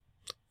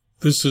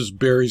This is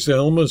Barry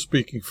Zalma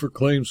speaking for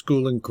Claim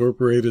School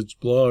Incorporated's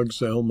blog,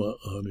 Zalma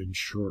on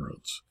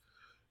Insurance.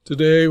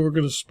 Today we're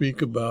going to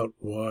speak about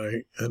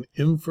why an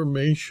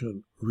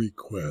information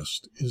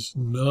request is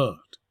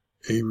not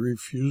a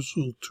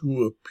refusal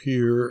to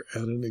appear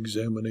at an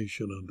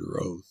examination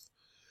under oath,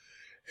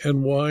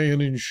 and why an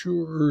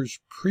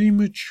insurer's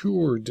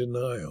premature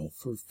denial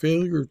for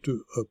failure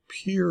to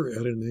appear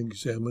at an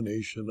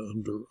examination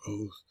under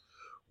oath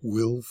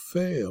will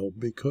fail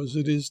because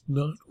it is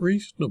not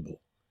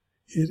reasonable.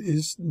 It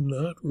is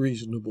not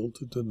reasonable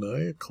to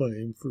deny a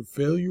claim for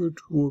failure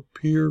to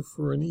appear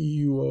for an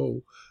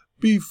EUO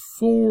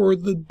before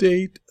the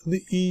date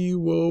the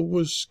EUO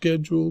was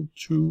scheduled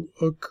to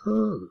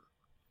occur.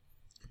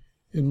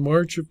 In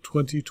March of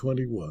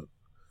 2021,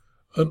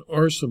 an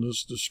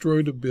arsonist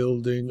destroyed a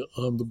building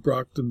on the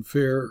Brockton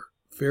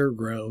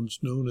Fairgrounds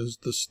known as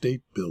the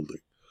State Building,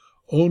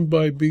 owned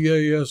by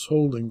BAS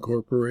Holding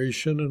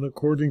Corporation and,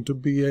 according to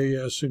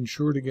BAS,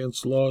 insured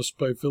against loss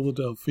by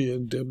Philadelphia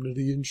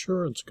Indemnity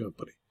Insurance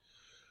Company.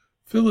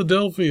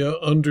 Philadelphia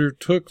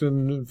undertook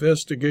an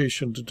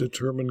investigation to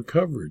determine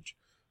coverage.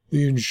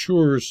 The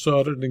insurer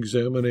sought an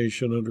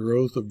examination under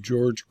oath of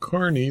George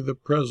Carney, the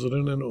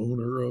president and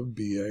owner of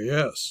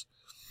BAS.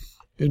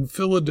 In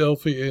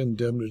Philadelphia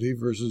Indemnity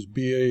versus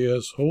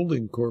BAS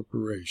Holding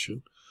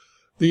Corporation,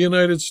 the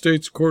United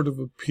States Court of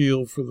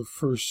Appeal for the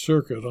First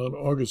Circuit on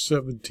August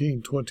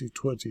 17,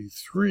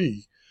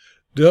 2023,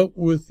 dealt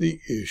with the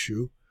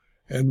issue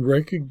and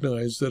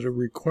recognized that a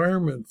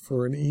requirement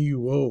for an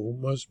EUO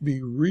must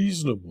be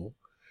reasonable,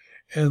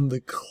 and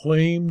the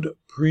claimed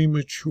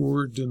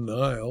premature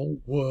denial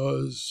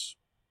was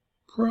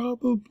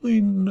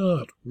probably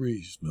not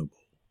reasonable.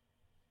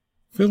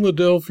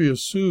 Philadelphia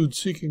sued,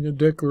 seeking a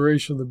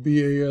declaration that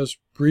BAS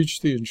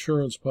breached the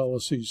insurance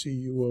policy's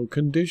EUO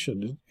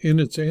condition. In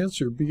its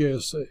answer,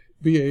 BAS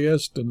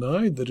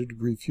denied that it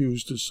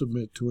refused to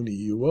submit to an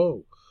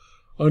EUO.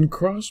 On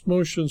cross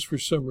motions for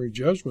summary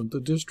judgment, the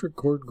district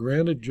court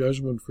granted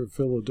judgment for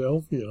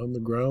Philadelphia on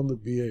the ground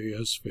that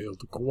BAS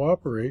failed to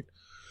cooperate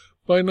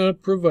by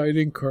not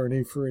providing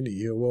Carney for an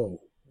EUO.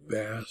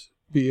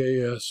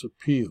 BAS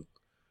appealed.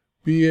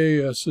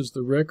 BAS is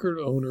the record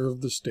owner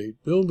of the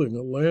State Building,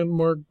 a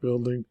landmark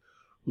building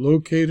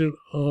located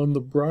on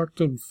the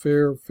Brockton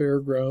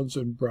Fairgrounds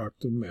in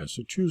Brockton,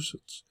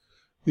 Massachusetts.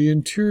 The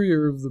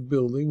interior of the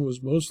building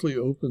was mostly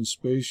open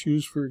space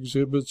used for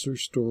exhibits or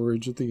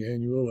storage at the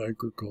annual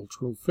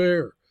agricultural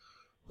fair.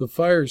 The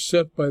fire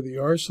set by the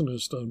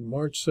arsonist on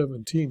March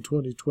 17,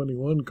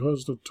 2021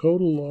 caused a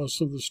total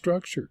loss of the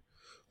structure.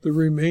 The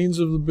remains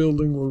of the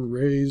building were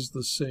razed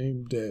the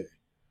same day.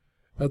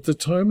 At the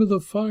time of the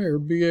fire,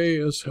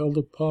 BAS held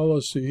a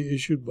policy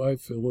issued by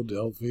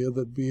Philadelphia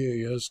that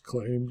BAS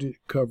claimed it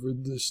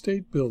covered the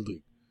State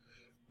Building.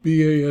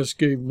 BAS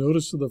gave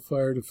notice of the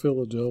fire to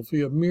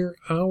Philadelphia mere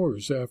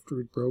hours after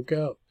it broke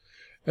out.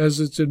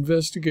 As its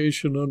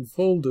investigation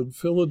unfolded,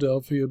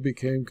 Philadelphia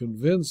became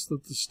convinced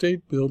that the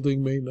State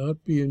Building may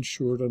not be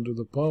insured under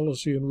the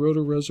policy and wrote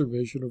a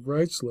reservation of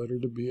rights letter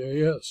to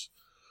BAS.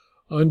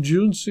 On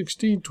June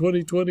 16,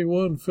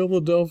 2021,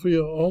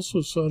 Philadelphia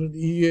also sought an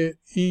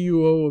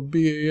EUO of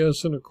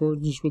BAS in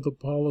accordance with the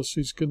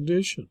policy's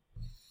condition.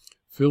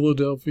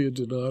 Philadelphia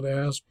did not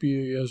ask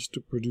BAS to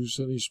produce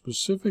any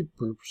specific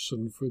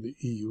person for the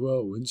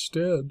EUO.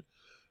 Instead,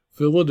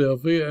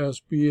 Philadelphia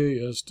asked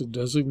BAS to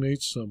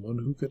designate someone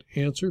who could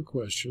answer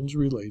questions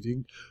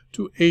relating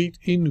to 8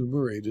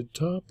 enumerated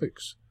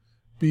topics.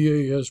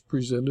 BAS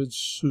presented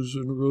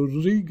Susan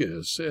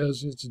Rodriguez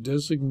as its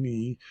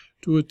designee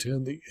to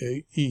attend the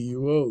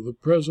EUO. The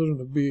president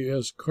of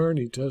BAS,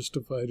 Carney,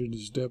 testified in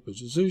his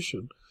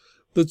deposition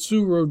that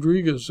Sue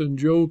Rodriguez and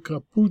Joe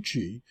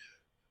Capucci,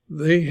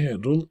 they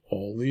handled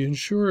all the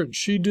insurance.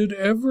 She did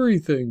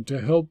everything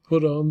to help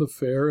put on the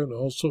fair and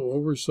also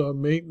oversaw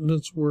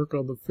maintenance work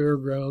on the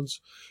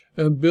fairgrounds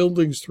and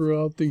buildings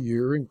throughout the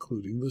year,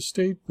 including the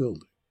State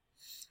Building.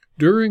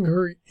 During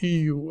her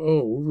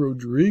EUO,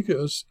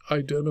 Rodriguez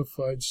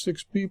identified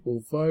 6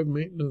 people, 5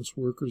 maintenance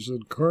workers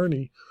and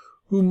Carney,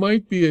 who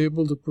might be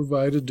able to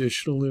provide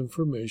additional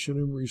information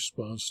in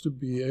response to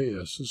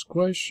BAS's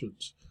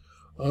questions.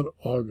 On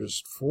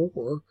August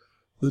 4,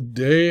 the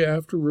day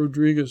after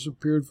Rodriguez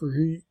appeared for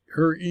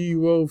her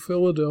EUO,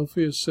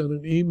 Philadelphia sent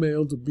an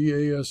email to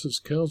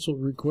BAS's counsel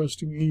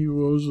requesting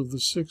EUOs of the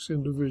 6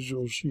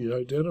 individuals she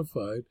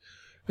identified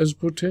as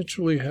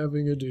potentially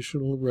having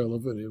additional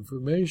relevant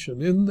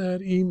information. In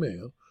that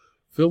email,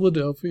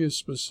 Philadelphia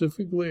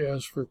specifically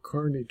asked for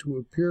Carney to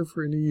appear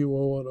for an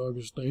EUO on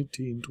August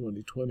 19,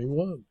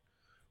 2021,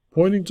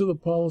 pointing to the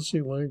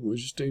policy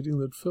language stating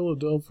that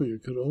Philadelphia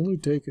could only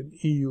take an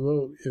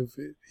EUO if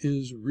it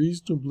is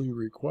reasonably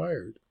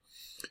required.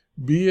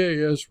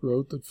 BAS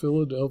wrote that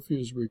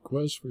Philadelphia's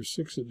request for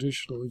 6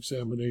 additional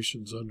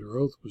examinations under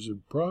oath was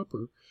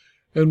improper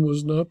and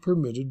was not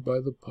permitted by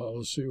the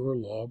policy or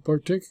law,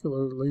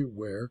 particularly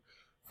where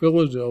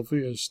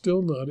Philadelphia has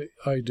still not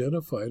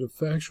identified a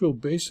factual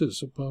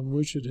basis upon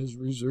which it has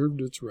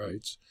reserved its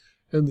rights,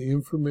 and the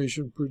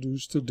information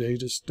produced to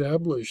date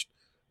established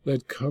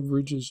that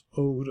coverage is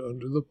owed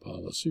under the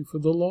policy for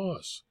the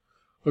loss.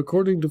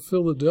 According to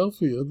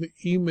Philadelphia, the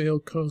email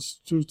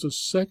constitutes a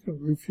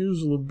second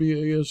refusal of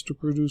BAS to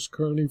produce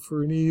Carney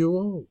for an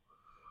EUO.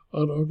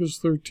 On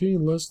August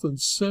 13, less than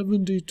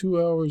 72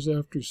 hours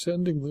after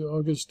sending the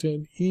August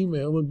 10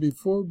 email and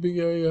before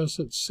BAS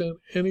had sent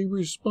any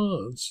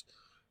response,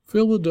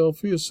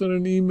 Philadelphia sent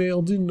an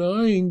email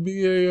denying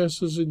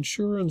BAS's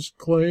insurance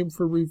claim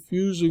for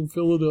refusing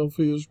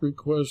Philadelphia's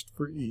request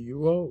for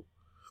EUO.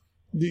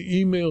 The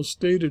email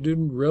stated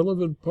in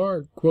relevant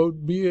part,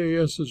 quote,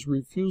 BAS's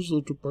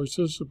refusal to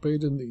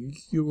participate in the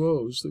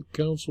EUOs that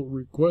counsel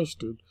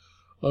requested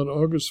on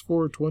August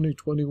 4,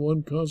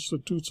 2021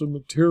 constitutes a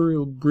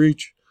material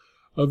breach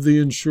of the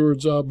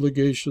insured's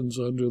obligations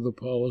under the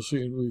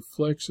policy and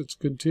reflects its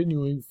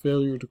continuing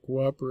failure to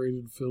cooperate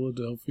in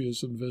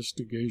Philadelphia's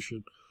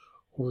investigation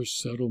or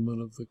settlement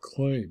of the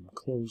claim,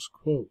 close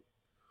quote.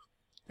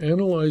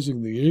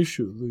 Analyzing the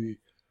issue, the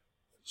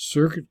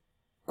Circuit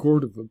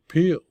Court of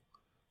Appeal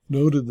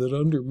noted that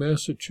under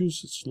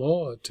Massachusetts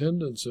law,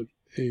 attendance at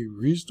a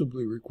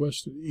reasonably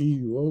requested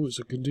EUO is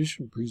a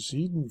condition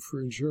precedent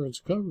for insurance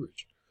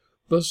coverage.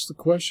 Thus, the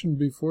question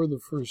before the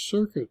First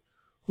Circuit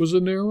was a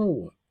narrow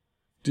one.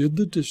 Did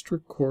the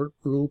district court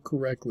rule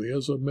correctly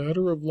as a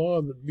matter of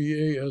law that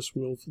BAS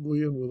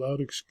willfully and without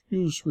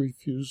excuse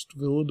refused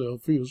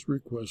Philadelphia's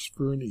request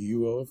for an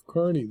EUO of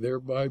Carney,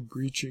 thereby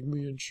breaching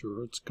the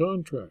insurance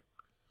contract?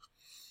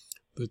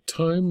 The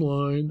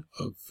timeline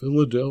of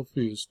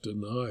Philadelphia's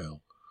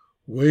denial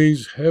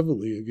weighs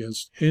heavily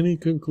against any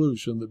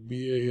conclusion that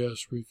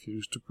BAS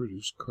refused to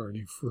produce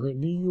Carney for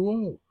an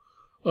EUO.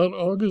 On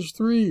August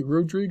 3,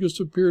 Rodriguez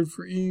appeared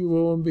for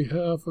EUO on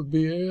behalf of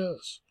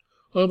BAS.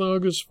 On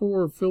August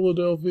 4,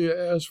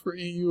 Philadelphia asked for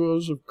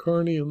EUOs of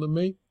Carney and the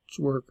maintenance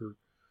worker.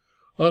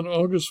 On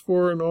August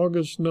 4 and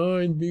August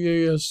 9,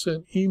 BAS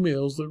sent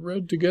emails that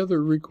read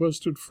together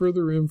requested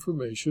further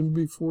information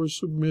before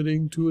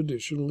submitting to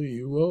additional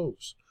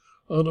EUOs.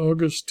 On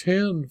August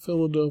 10,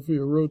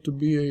 Philadelphia wrote to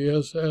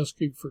BAS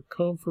asking for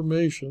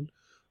confirmation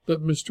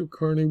that Mr.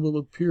 Carney will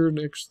appear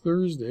next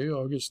Thursday,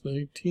 August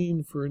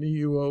 19, for an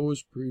EUO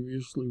as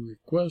previously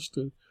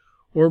requested,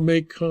 or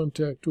make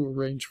contact to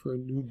arrange for a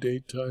new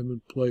date, time,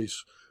 and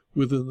place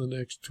within the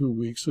next 2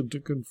 weeks, and to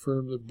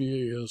confirm that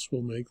BAS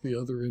will make the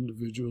other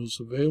individuals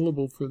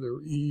available for their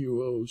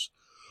EUOs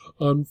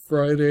on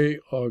Friday,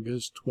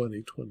 August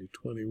 20,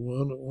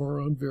 2021, or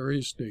on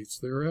various dates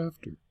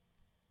thereafter.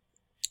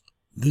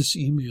 This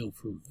email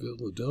from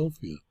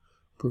Philadelphia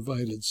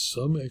provided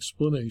some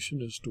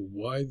explanation as to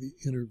why the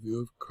interview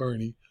of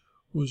Carney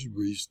was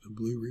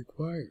reasonably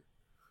required.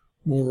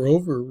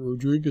 Moreover,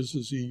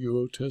 Rodriguez's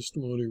EUO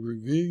testimony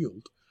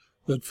revealed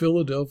that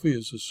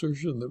Philadelphia's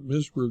assertion that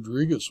Ms.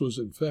 Rodriguez was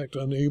in fact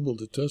unable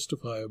to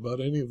testify about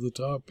any of the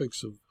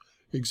topics of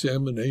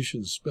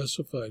examination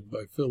specified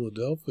by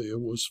Philadelphia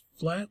was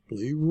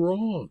flatly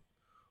wrong.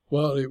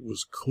 While it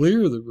was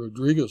clear that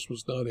Rodriguez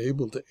was not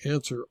able to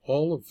answer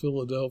all of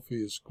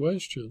Philadelphia's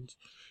questions,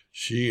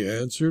 she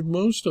answered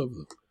most of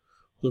them.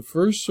 The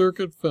First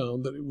Circuit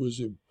found that it was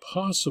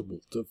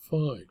impossible to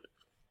find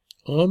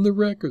on the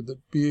record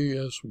that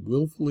BAS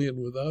willfully and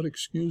without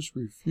excuse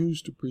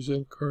refused to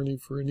present Carney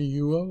for an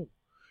EUO.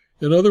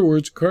 In other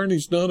words,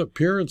 Carney's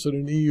non-appearance at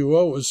an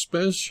EUO,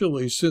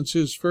 especially since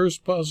his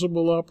first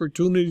possible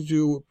opportunity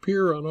to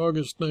appear on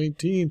August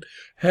 19,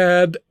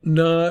 had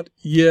not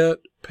yet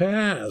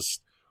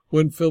passed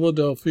when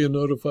Philadelphia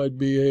notified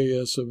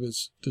BAS of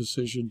its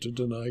decision to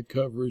deny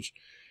coverage,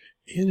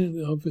 in and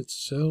of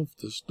itself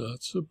does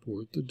not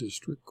support the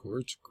district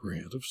court's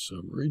grant of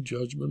summary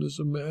judgment as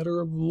a matter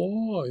of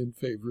law in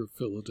favor of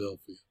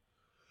Philadelphia.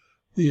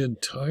 The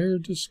entire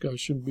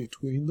discussion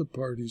between the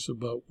parties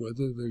about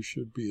whether there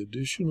should be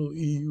additional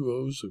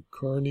EUOs of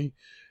Carney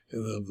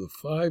and of the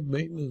 5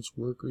 maintenance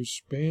workers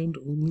spanned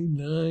only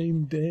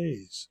 9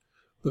 days.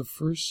 The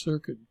First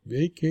Circuit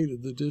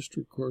vacated the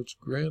district court's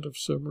grant of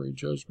summary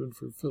judgment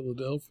for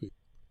Philadelphia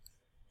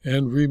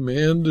and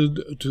remanded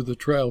to the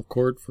trial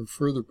court for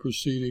further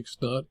proceedings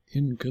not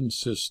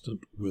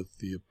inconsistent with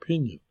the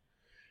opinion.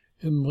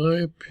 In my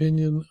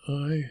opinion,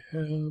 I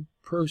have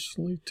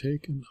personally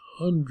taken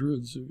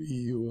hundreds of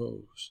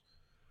EUOs.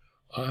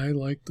 I,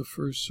 like the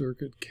First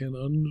Circuit,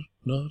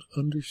 not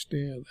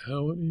understand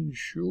how an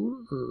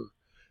insurer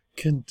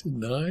can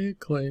deny a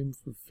claim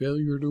for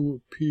failure to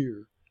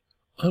appear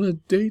on a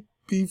date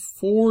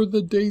before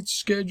the date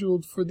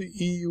scheduled for the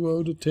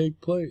EUO to take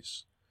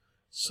place.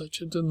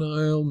 Such a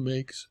denial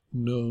makes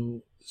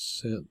no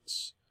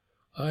sense.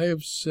 I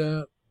have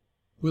sat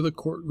with a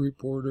court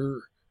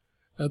reporter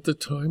at the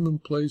time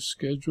and place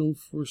scheduled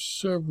for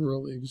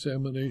several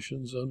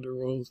examinations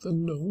under oath,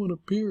 and no one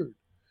appeared,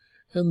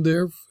 and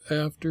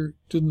thereafter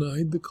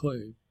denied the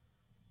claim,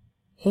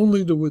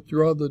 only to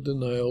withdraw the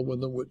denial when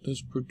the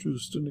witness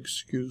produced an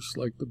excuse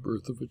like the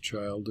birth of a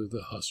child or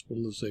the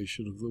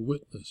hospitalization of the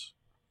witness.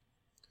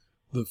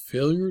 The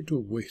failure to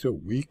wait a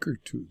week or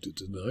two to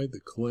deny the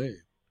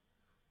claim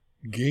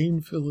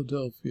gained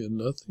Philadelphia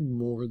nothing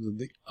more than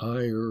the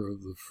ire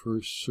of the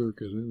First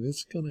Circuit, and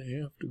it's going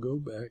to have to go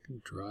back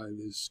and try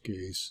this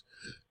case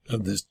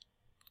and this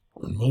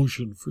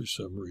motion for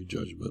summary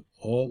judgment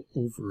all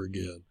over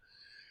again.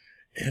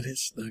 And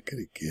it's not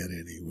going to get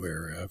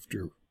anywhere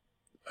after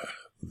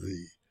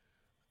the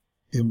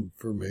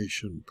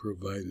information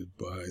provided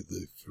by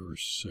the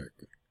First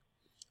Circuit.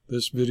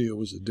 This video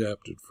was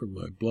adapted from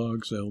my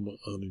blog, Zelma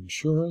on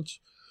Insurance,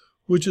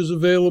 which is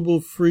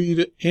available free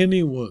to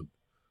anyone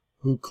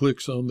who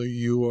clicks on the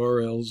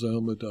URL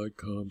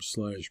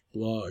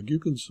zelma.com/blog. You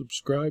can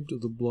subscribe to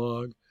the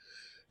blog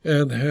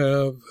and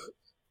have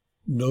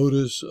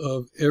notice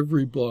of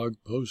every blog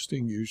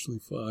posting, usually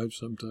 5,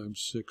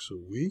 sometimes 6 a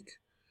week.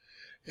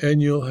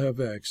 And you'll have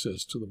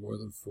access to the more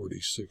than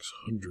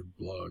 4,600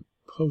 blog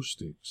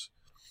postings.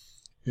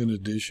 In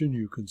addition,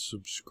 you can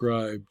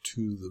subscribe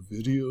to the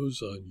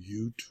videos on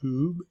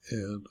YouTube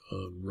and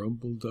on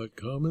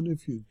rumble.com. And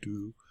if you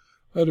do,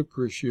 I'd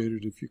appreciate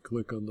it if you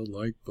click on the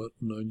like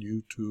button on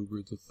YouTube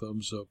or the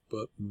thumbs up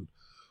button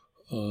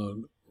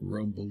on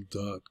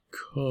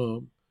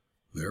rumble.com.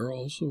 They're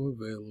also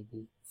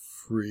available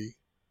free.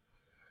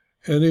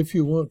 And if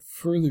you want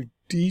further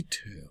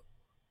detail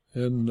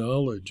and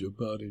knowledge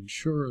about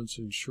insurance,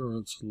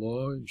 insurance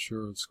law,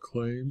 insurance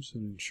claims,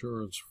 and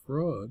insurance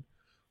fraud,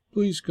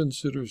 please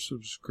consider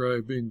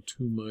subscribing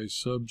to my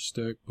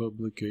Substack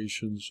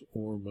publications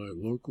or my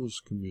locals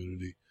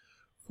community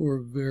for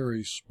a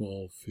very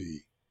small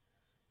fee.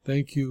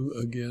 Thank you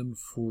again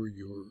for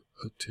your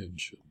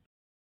attention.